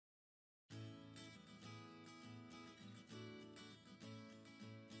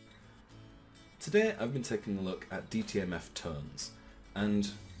Today I've been taking a look at DTMF tones, and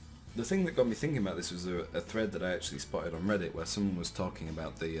the thing that got me thinking about this was a thread that I actually spotted on Reddit where someone was talking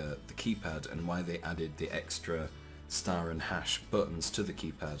about the keypad and why they added the extra star and hash buttons to the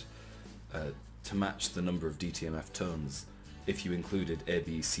keypad to match the number of DTMF tones if you included A,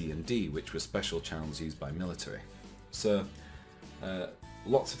 B, C and D, which were special channels used by military. So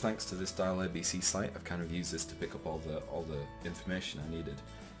lots of thanks to this dialabc site. I've kind of used this to pick up all the information I needed,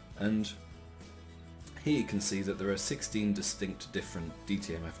 and here you can see that there are 16 distinct different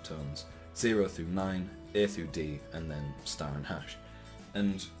DTMF tones, 0 through 9, A through D, and then star and hash.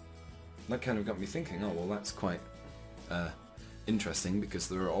 And that kind of got me thinking, oh well, that's quite interesting, because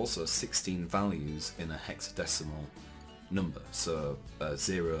there are also 16 values in a hexadecimal number, so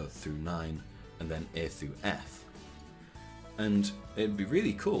 0 through 9 and then A through F. And it'd be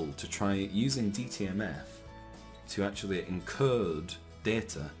really cool to try using DTMF to actually encode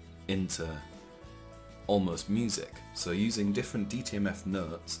data into almost music. So using different DTMF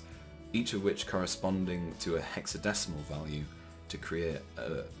notes, each of which corresponding to a hexadecimal value, to create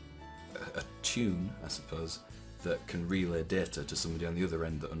a tune, I suppose, that can relay data to somebody on the other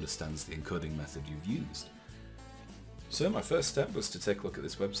end that understands the encoding method you've used. So my first step was to take a look at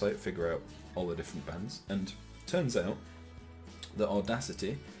this website, figure out all the different bands, and turns out that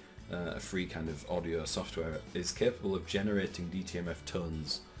Audacity, a free kind of audio software, is capable of generating DTMF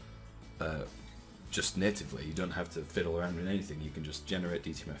tones just natively. You don't have to fiddle around with anything, you can just generate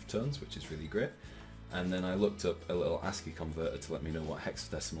DTMF tones, which is really great. And then I looked up a little ASCII converter to let me know what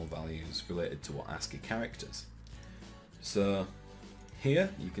hexadecimal values related to what ASCII characters. So here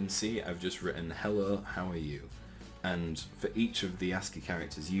you can see I've just written hello, how are you? And for each of the ASCII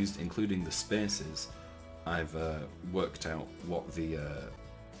characters used, including the spaces, I've worked out what the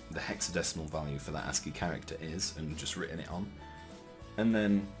hexadecimal value for that ASCII character is and just written it on, and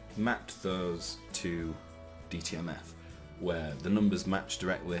then mapped those to DTMF, where the numbers match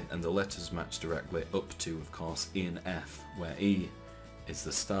directly and the letters match directly up to, of course, E and F, where E is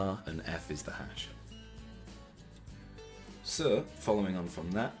the star and F is the hash. So, following on from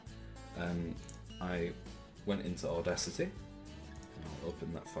that, I went into Audacity, and I'll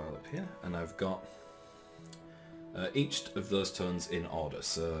open that file up here, and I've got each of those tones in order.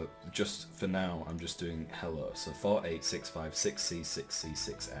 So just for now I'm just doing hello, so 4, 8, 6, 5, 6C, 6C,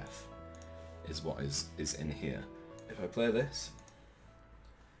 6F is what is in here. If I play this,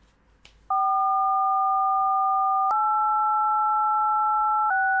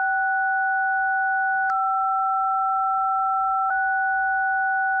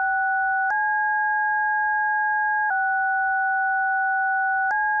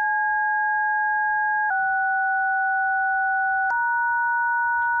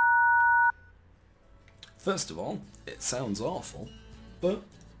 first of all, it sounds awful, but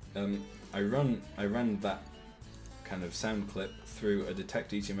I ran that kind of sound clip through a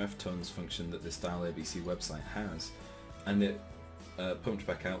detect DTMF tones function that this dialabc website has, and it pumped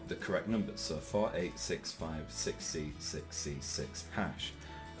back out the correct numbers, so 4, 8, 6, 5, 6C, 6C, 6 hash.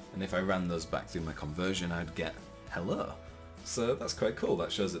 And if I ran those back through my conversion, I'd get hello. So that's quite cool.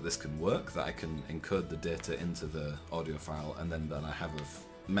 That shows that this can work, that I can encode the data into the audio file, and then I have a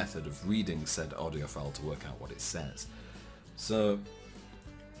method of reading said audio file to work out what it says. So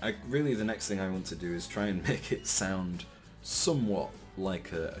really the next thing I want to do is try and make it sound somewhat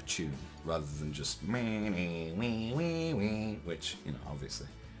like a tune, rather than just which, you know, obviously.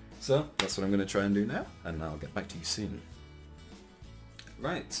 So that's what I'm going to try and do now, and I'll get back to you soon.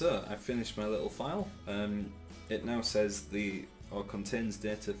 Right, so I've finished my little file. It now says or contains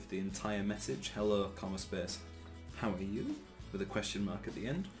data for the entire message, hello, comma, space, how are you? With a question mark at the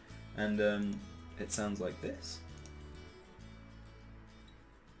end, and it sounds like this.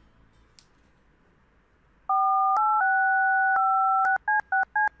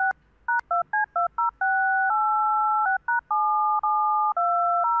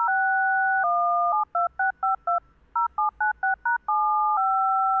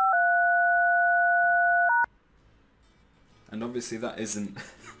 And obviously that isn't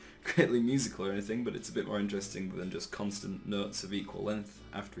greatly musical or anything, but it's a bit more interesting than just constant notes of equal length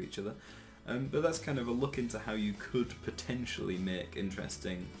after each other. But that's kind of a look into how you could potentially make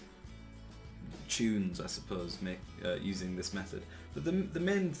interesting tunes, I suppose, using this method. But the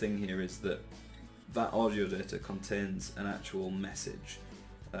main thing here is that audio data contains an actual message.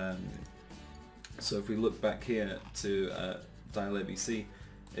 So if we look back here to dialabc,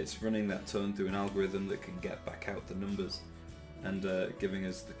 it's running that tone through an algorithm that can get back out the numbers, and giving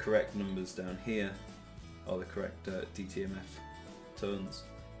us the correct numbers down here, or the correct DTMF tones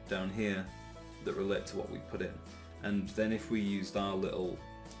down here that relate to what we put in. And then if we used our little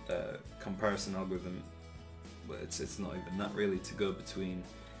comparison algorithm, well, it's not even that really, to go between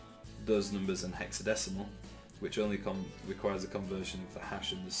those numbers and hexadecimal, which only requires a conversion of the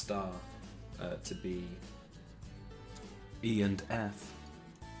hash and the star to be E and F,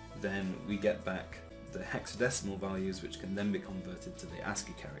 then we get back the hexadecimal values, which can then be converted to the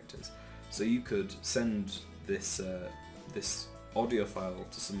ASCII characters. So you could send this this audio file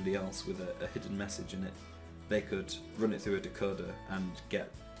to somebody else with a hidden message in it. They could run it through a decoder and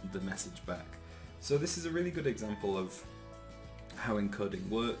get the message back. So this is a really good example of how encoding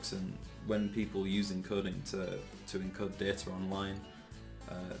works, and when people use encoding to encode data online,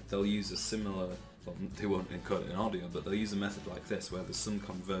 they'll use a similar, well, they won't encode it in audio, but they'll use a method like this where there's some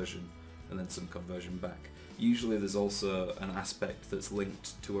conversion and then some conversion back. Usually there's also an aspect that's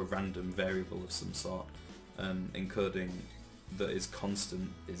linked to a random variable of some sort. Encoding that is constant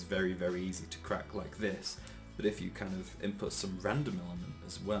is very, very easy to crack like this, but if you kind of input some random element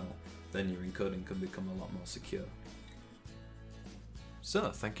as well, then your encoding can become a lot more secure.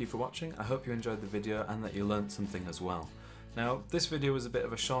 So, thank you for watching. I hope you enjoyed the video and that you learnt something as well. Now, this video was a bit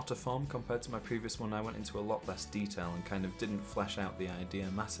of a shorter form compared to my previous one. I went into a lot less detail and kind of didn't flesh out the idea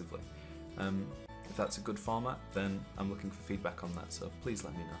massively. If that's a good format, then I'm looking for feedback on that, so please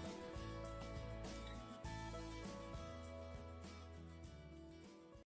let me know.